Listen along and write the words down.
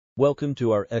Welcome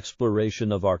to our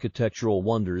exploration of architectural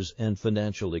wonders and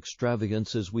financial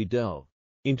extravagance as we delve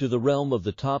into the realm of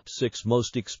the top 6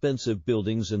 most expensive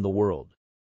buildings in the world.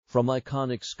 From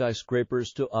iconic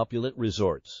skyscrapers to opulent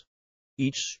resorts,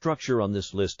 each structure on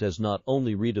this list has not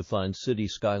only redefined city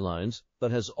skylines,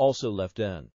 but has also left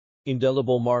an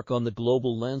indelible mark on the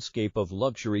global landscape of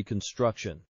luxury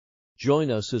construction.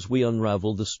 Join us as we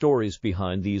unravel the stories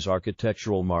behind these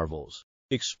architectural marvels,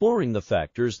 exploring the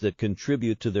factors that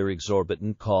contribute to their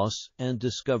exorbitant costs and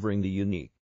discovering the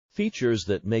unique features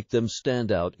that make them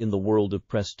stand out in the world of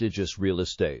prestigious real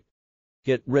estate.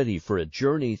 Get ready for a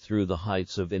journey through the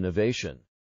heights of innovation,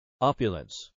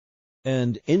 opulence,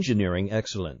 and engineering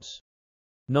excellence.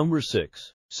 Number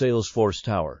 6. Salesforce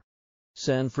Tower,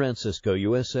 San Francisco,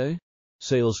 USA.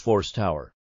 Salesforce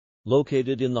Tower,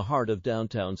 located in the heart of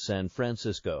downtown San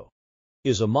Francisco,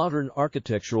 is a modern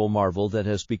architectural marvel that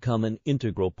has become an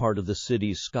integral part of the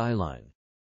city's skyline.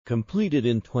 Completed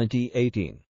in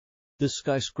 2018, this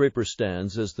skyscraper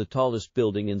stands as the tallest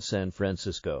building in San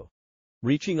Francisco,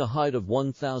 reaching a height of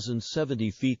 1,070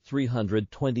 feet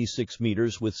 326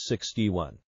 meters with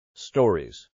 61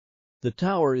 stories. The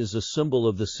tower is a symbol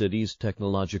of the city's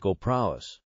technological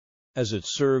prowess, as it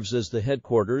serves as the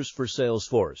headquarters for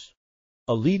Salesforce,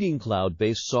 a leading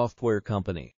cloud-based software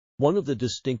company. One of the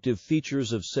distinctive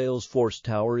features of Salesforce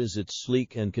Tower is its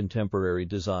sleek and contemporary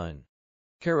design,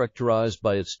 characterized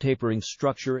by its tapering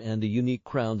structure and a unique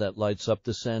crown that lights up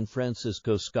the San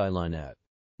Francisco skyline at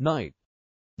night.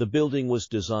 The building was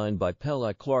designed by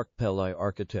Clark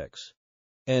Architects,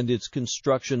 and its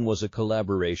construction was a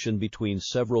collaboration between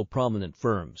several prominent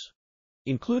firms,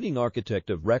 including architect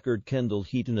of record Kendall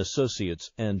Heaton Associates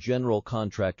and general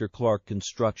contractor Clark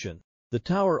Construction. The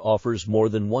tower offers more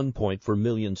than 1.4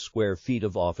 million square feet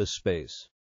of office space,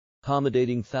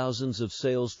 accommodating thousands of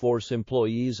Salesforce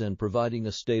employees and providing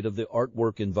a state-of-the-art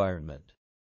work environment.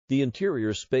 The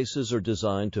interior spaces are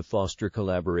designed to foster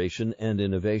collaboration and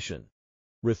innovation,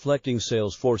 reflecting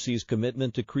Salesforce's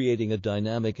commitment to creating a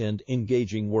dynamic and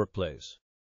engaging workplace.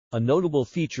 A notable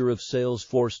feature of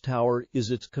Salesforce Tower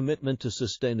is its commitment to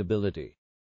sustainability.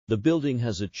 The building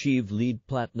has achieved LEED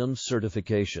Platinum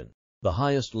certification, the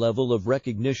highest level of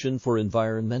recognition for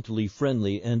environmentally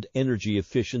friendly and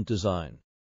energy-efficient design.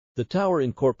 The tower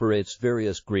incorporates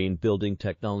various green building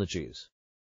technologies,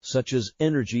 such as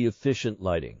energy-efficient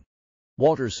lighting,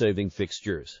 water-saving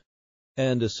fixtures,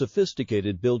 and a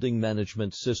sophisticated building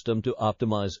management system to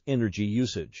optimize energy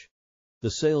usage. The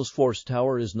Salesforce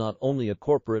Tower is not only a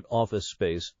corporate office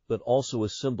space, but also a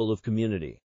symbol of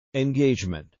community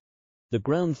engagement. The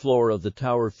ground floor of the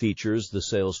tower features the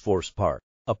Salesforce Park,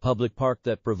 a public park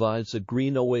that provides a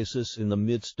green oasis in the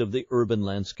midst of the urban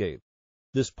landscape.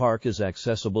 This park is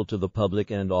accessible to the public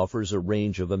and offers a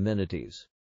range of amenities,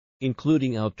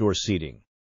 including outdoor seating,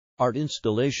 art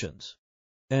installations,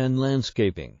 and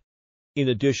landscaping. In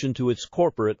addition to its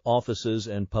corporate offices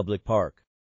and public park,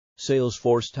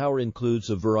 Salesforce Tower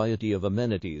includes a variety of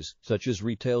amenities such as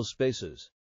retail spaces,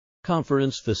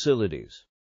 conference facilities,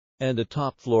 and a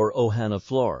top-floor Ohana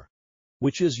floor,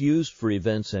 which is used for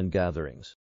events and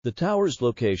gatherings. The tower's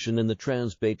location in the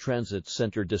Transbay Transit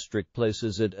Center district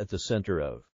places it at the center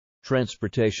of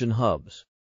transportation hubs,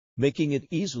 making it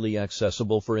easily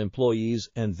accessible for employees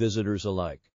and visitors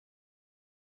alike.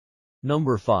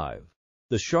 Number 5.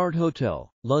 The Shard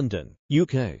Hotel, London,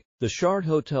 UK. The Shard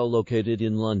Hotel, located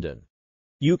in London,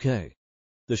 UK.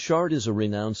 The Shard is a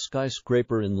renowned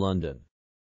skyscraper in London,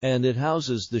 and it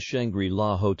houses the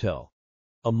Shangri-La Hotel,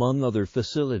 among other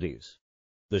facilities.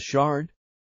 The Shard,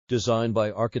 designed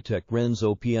by architect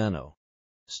Renzo Piano,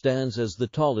 stands as the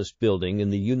tallest building in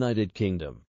the United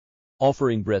Kingdom,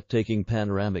 offering breathtaking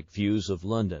panoramic views of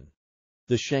London.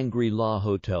 The Shangri-La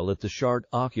Hotel at the Shard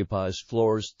occupies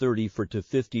floors 34 to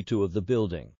 52 of the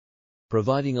building,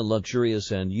 providing a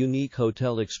luxurious and unique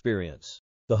hotel experience.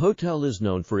 The hotel is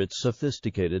known for its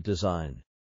sophisticated design,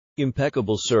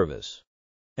 impeccable service,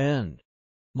 and,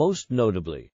 most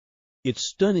notably, its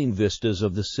stunning vistas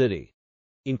of the city,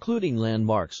 including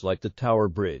landmarks like the Tower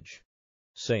Bridge,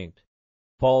 St.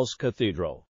 Paul's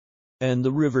Cathedral, and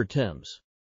the River Thames.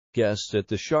 Guests at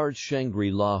the Shard's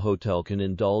Shangri-La Hotel can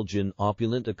indulge in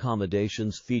opulent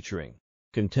accommodations featuring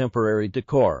contemporary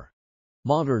decor,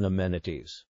 modern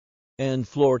amenities, and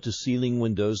floor-to-ceiling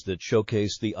windows that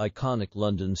showcase the iconic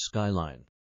London skyline.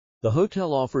 The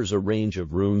hotel offers a range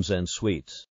of rooms and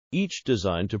suites, each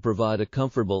designed to provide a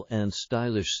comfortable and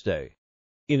stylish stay.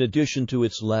 In addition to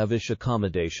its lavish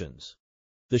accommodations,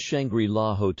 the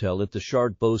Shangri-La Hotel at the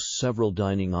Shard boasts several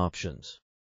dining options.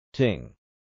 Ting,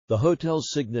 the hotel's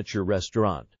signature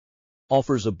restaurant,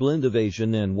 offers a blend of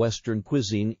Asian and Western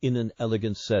cuisine in an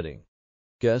elegant setting.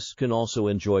 Guests can also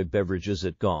enjoy beverages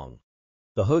at Gong,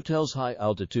 the hotel's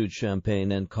high-altitude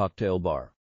champagne and cocktail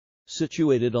bar,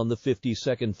 situated on the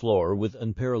 52nd floor with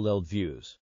unparalleled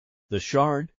views. The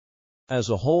Shard,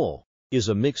 as a whole, is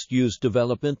a mixed-use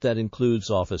development that includes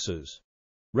offices,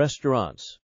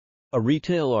 restaurants, a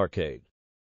retail arcade,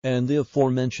 and the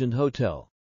aforementioned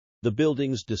hotel. The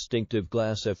building's distinctive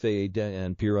glass facade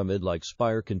and pyramid-like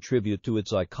spire contribute to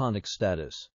its iconic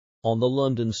status on the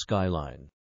London skyline.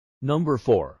 Number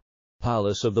 4.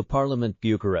 Palace of the Parliament,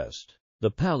 Bucharest.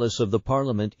 The Palace of the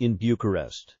Parliament in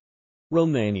Bucharest,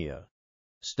 Romania,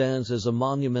 stands as a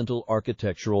monumental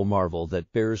architectural marvel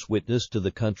that bears witness to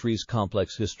the country's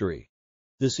complex history.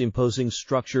 This imposing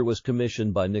structure was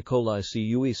commissioned by Nicolae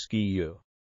Ceausescu,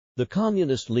 the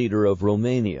communist leader of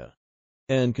Romania,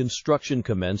 and construction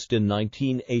commenced in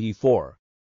 1984.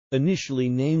 Initially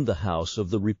named the House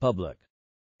of the Republic,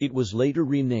 it was later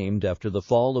renamed after the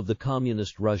fall of the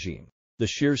communist regime. The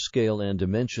sheer scale and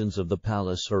dimensions of the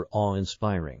palace are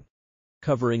awe-inspiring,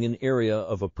 covering an area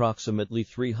of approximately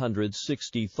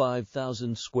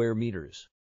 365,000 square meters.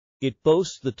 It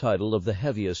boasts the title of the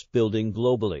heaviest building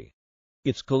globally.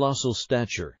 Its colossal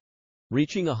stature,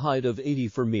 reaching a height of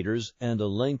 84 meters and a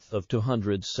length of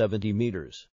 270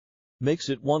 meters, makes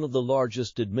it one of the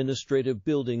largest administrative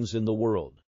buildings in the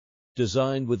world.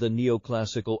 Designed with a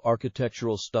neoclassical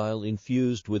architectural style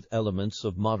infused with elements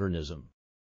of modernism,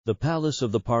 the Palace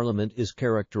of the Parliament is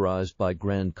characterized by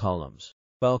grand columns,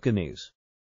 balconies,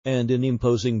 and an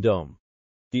imposing dome.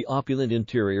 The opulent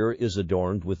interior is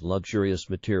adorned with luxurious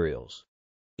materials,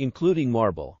 including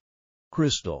marble,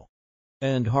 crystal,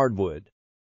 and hardwood.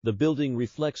 The building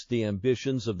reflects the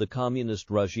ambitions of the communist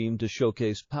regime to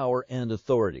showcase power and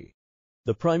authority.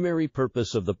 The primary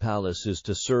purpose of the palace is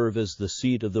to serve as the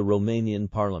seat of the Romanian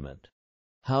Parliament,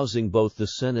 housing both the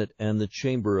Senate and the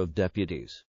Chamber of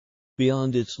Deputies.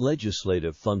 Beyond its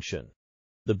legislative function,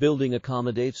 the building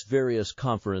accommodates various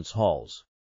conference halls,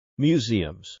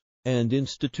 museums, and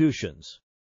institutions,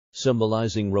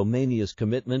 symbolizing Romania's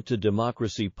commitment to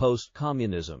democracy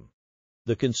post-communism.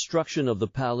 The construction of the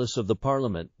Palace of the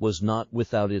Parliament was not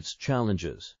without its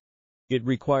challenges. It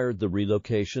required the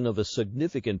relocation of a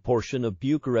significant portion of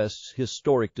Bucharest's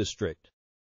historic district,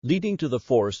 leading to the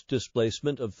forced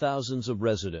displacement of thousands of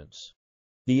residents.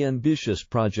 The ambitious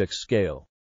project scale,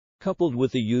 coupled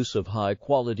with the use of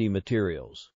high-quality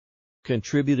materials,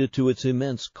 contributed to its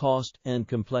immense cost and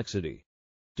complexity.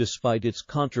 Despite its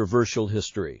controversial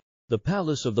history, the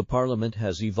Palace of the Parliament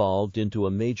has evolved into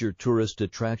a major tourist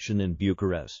attraction in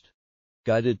Bucharest.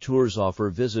 Guided tours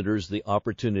offer visitors the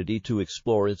opportunity to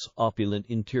explore its opulent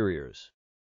interiors.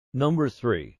 Number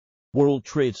 3. World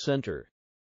Trade Center,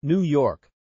 New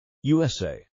York,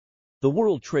 USA. The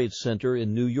World Trade Center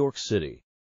in New York City,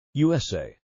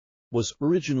 USA, was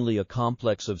originally a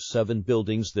complex of 7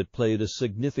 buildings that played a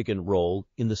significant role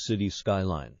in the city's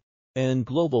skyline and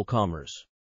global commerce.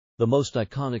 The most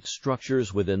iconic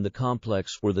structures within the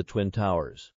complex were the Twin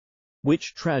Towers,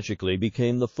 which tragically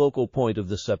became the focal point of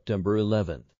the September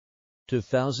 11,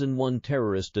 2001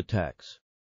 terrorist attacks.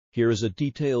 Here is a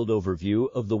detailed overview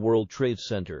of the World Trade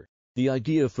Center. The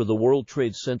idea for the World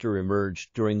Trade Center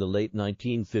emerged during the late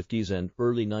 1950s and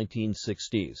early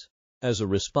 1960s, as a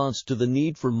response to the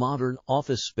need for modern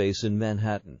office space in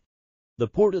Manhattan. The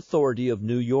Port Authority of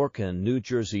New York and New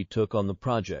Jersey took on the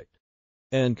project,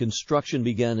 and construction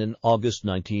began in August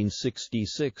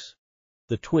 1966.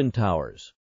 The Twin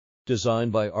Towers,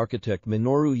 designed by architect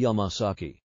Minoru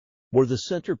Yamasaki, were the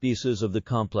centerpieces of the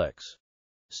complex,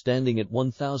 standing at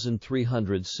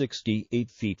 1,368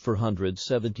 feet for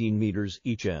 117 meters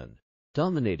each and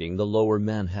dominating the lower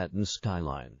Manhattan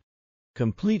skyline.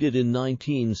 Completed in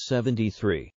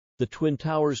 1973, the Twin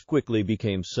Towers quickly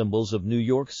became symbols of New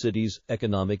York City's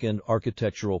economic and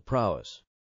architectural prowess.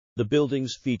 The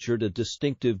buildings featured a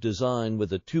distinctive design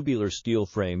with a tubular steel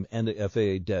frame and a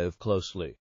facade of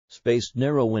closely spaced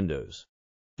narrow windows.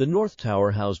 The North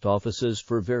Tower housed offices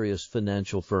for various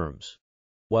financial firms,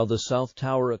 while the South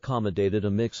Tower accommodated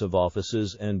a mix of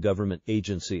offices and government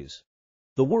agencies.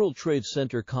 The World Trade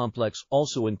Center complex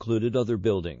also included other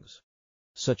buildings,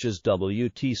 such as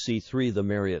WTC-3, the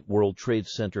Marriott World Trade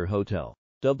Center Hotel,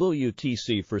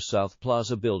 WTC for South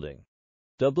Plaza Building,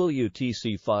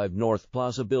 WTC-5 North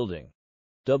Plaza Building,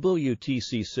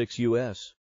 WTC-6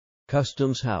 U.S.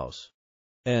 Customs House,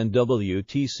 and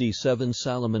WTC-7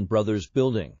 Salomon Brothers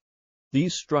Building.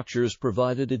 These structures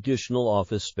provided additional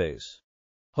office space,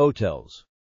 hotels,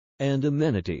 and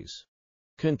amenities,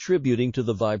 contributing to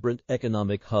the vibrant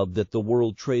economic hub that the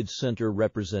World Trade Center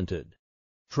represented.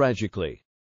 Tragically,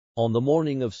 on the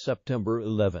morning of September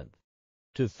 11,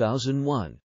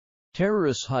 2001,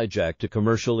 Terrorists hijacked 2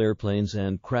 commercial airplanes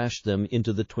and crashed them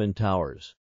into the Twin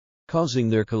Towers, causing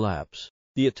their collapse.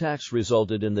 The attacks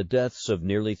resulted in the deaths of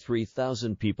nearly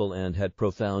 3,000 people and had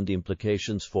profound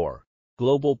implications for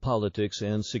global politics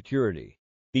and security.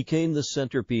 Became the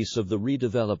centerpiece of the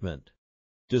redevelopment,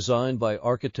 designed by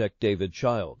architect David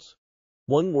Childs.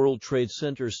 One World Trade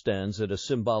Center stands at a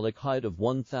symbolic height of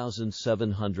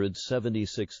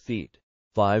 1,776 feet,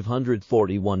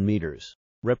 541 meters,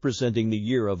 representing the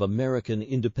year of American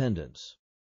independence.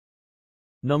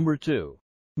 Number 2.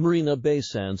 Marina Bay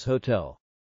Sands Hotel,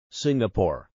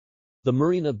 Singapore. The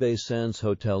Marina Bay Sands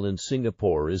Hotel in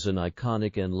Singapore is an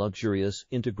iconic and luxurious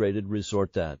integrated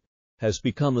resort that has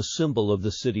become a symbol of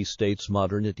the city-state's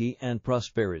modernity and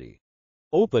prosperity.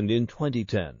 Opened in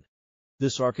 2010,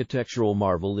 this architectural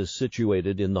marvel is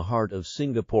situated in the heart of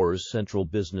Singapore's central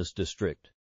business district,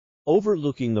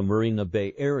 overlooking the Marina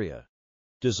Bay area.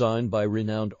 Designed by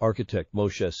renowned architect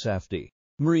Moshe Safdie,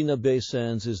 Marina Bay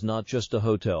Sands is not just a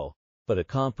hotel, but a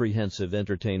comprehensive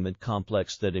entertainment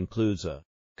complex that includes a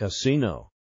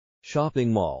casino,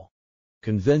 shopping mall,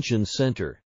 convention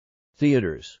center,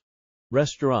 theaters,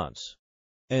 restaurants,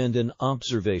 and an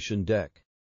observation deck.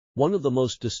 One of the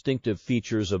most distinctive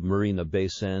features of Marina Bay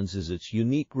Sands is its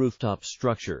unique rooftop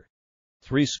structure.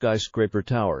 3 skyscraper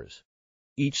towers,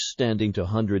 each standing to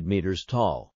 100 meters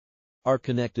tall, are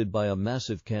connected by a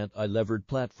massive cantilevered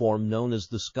platform known as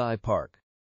the Sky Park.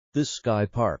 This Sky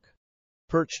Park,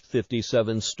 perched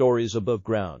 57 stories above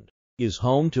ground, is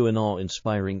home to an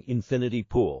awe-inspiring infinity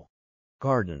pool,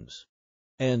 gardens,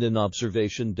 and an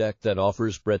observation deck that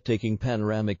offers breathtaking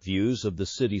panoramic views of the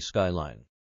city skyline.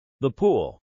 The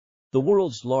pool, the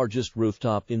world's largest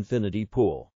rooftop infinity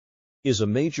pool, is a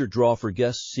major draw for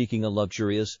guests seeking a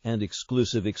luxurious and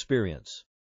exclusive experience.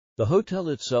 The hotel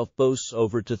itself boasts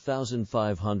over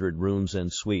 2,500 rooms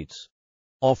and suites,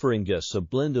 offering guests a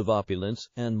blend of opulence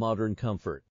and modern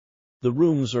comfort. The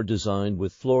rooms are designed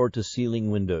with floor-to-ceiling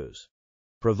windows,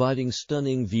 providing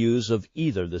stunning views of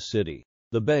either the city,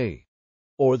 the bay,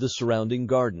 or the surrounding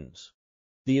gardens.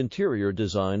 The interior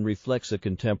design reflects a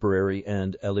contemporary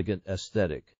and elegant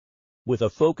aesthetic, with a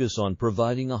focus on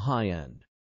providing a high-end,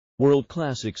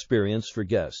 world-class experience for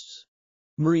guests.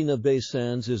 Marina Bay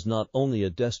Sands is not only a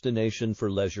destination for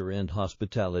leisure and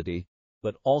hospitality,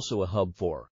 but also a hub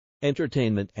for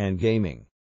entertainment and gaming.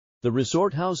 The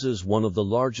resort houses one of the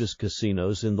largest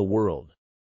casinos in the world,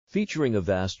 featuring a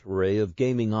vast array of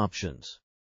gaming options.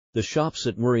 The Shops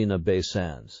at Marina Bay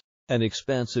Sands, an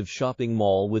expansive shopping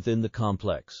mall within the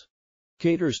complex,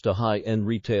 caters to high-end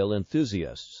retail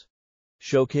enthusiasts,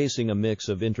 showcasing a mix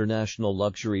of international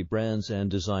luxury brands and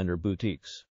designer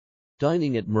boutiques.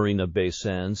 Dining at Marina Bay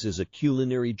Sands is a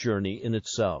culinary journey in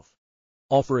itself,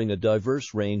 offering a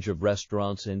diverse range of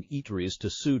restaurants and eateries to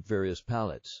suit various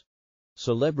palates.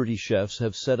 Celebrity chefs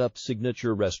have set up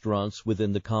signature restaurants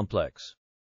within the complex,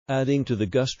 adding to the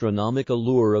gastronomic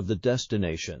allure of the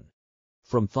destination.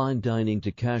 From fine dining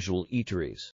to casual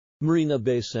eateries, Marina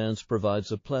Bay Sands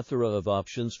provides a plethora of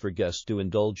options for guests to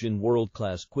indulge in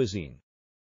world-class cuisine.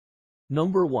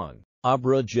 Number 1.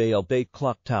 Abra Jal Bait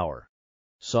Clock Tower,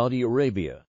 Saudi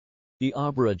Arabia. The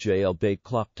Abra Jal Bait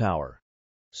Clock Tower,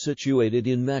 situated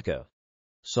in Mecca,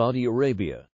 Saudi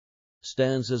Arabia,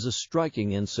 stands as a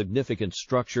striking and significant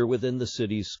structure within the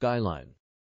city's skyline.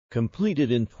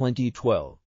 Completed in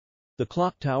 2012, the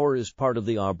clock tower is part of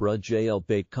the Abra Jal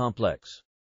Bait complex,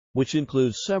 which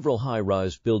includes several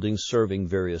high-rise buildings serving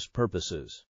various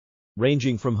purposes,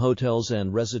 ranging from hotels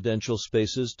and residential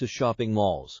spaces to shopping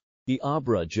malls. The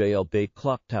Abra Jal Bait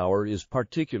Clock Tower is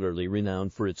particularly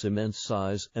renowned for its immense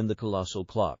size and the colossal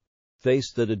clock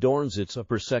face that adorns its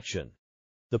upper section.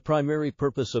 The primary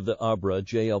purpose of the Abra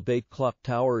Jal Bait Clock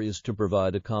Tower is to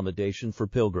provide accommodation for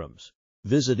pilgrims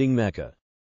visiting Mecca,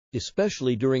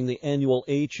 especially during the annual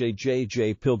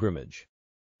Hajj pilgrimage.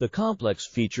 The complex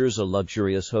features a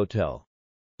luxurious hotel,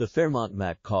 the Fairmont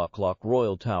Maccaw Clock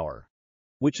Royal Tower,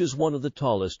 which is one of the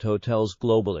tallest hotels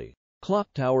globally.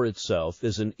 Clock Tower itself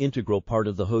is an integral part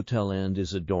of the hotel and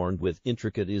is adorned with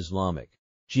intricate Islamic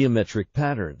geometric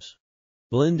patterns,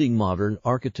 blending modern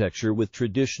architecture with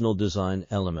traditional design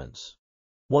elements.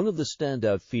 One of the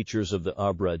standout features of the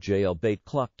Abra Jal Bait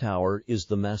Clock Tower is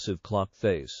the massive clock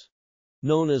face,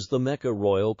 known as the Mecca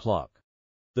Royal Clock.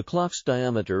 The clock's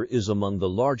diameter is among the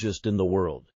largest in the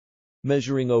world,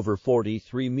 measuring over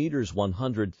 43 meters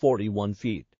 141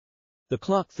 feet. The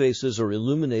clock faces are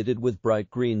illuminated with bright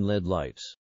green LED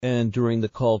lights, and during the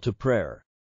call to prayer,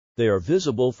 they are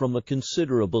visible from a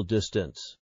considerable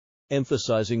distance,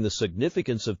 emphasizing the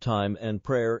significance of time and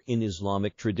prayer in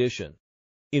Islamic tradition.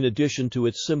 In addition to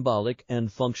its symbolic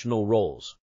and functional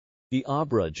roles, The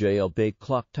Abra Jal Bayt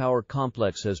Clock Tower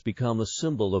complex has become a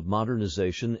symbol of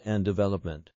modernization and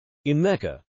development. In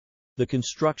Mecca, the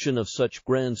construction of such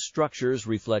grand structures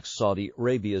reflects Saudi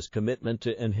Arabia's commitment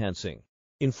to enhancing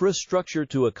infrastructure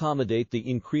to accommodate the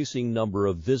increasing number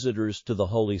of visitors to the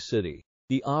holy city.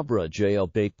 The Abra Jal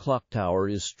Bayt Clock Tower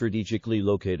is strategically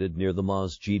located near the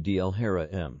Masjid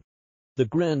al-Haram, the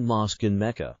Grand Mosque in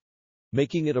Mecca,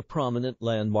 making it a prominent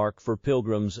landmark for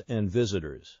pilgrims and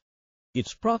visitors.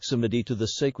 Its proximity to the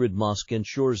sacred mosque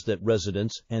ensures that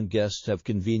residents and guests have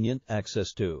convenient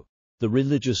access to the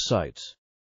religious sites,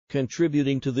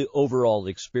 contributing to the overall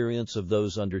experience of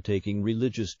those undertaking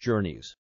religious journeys.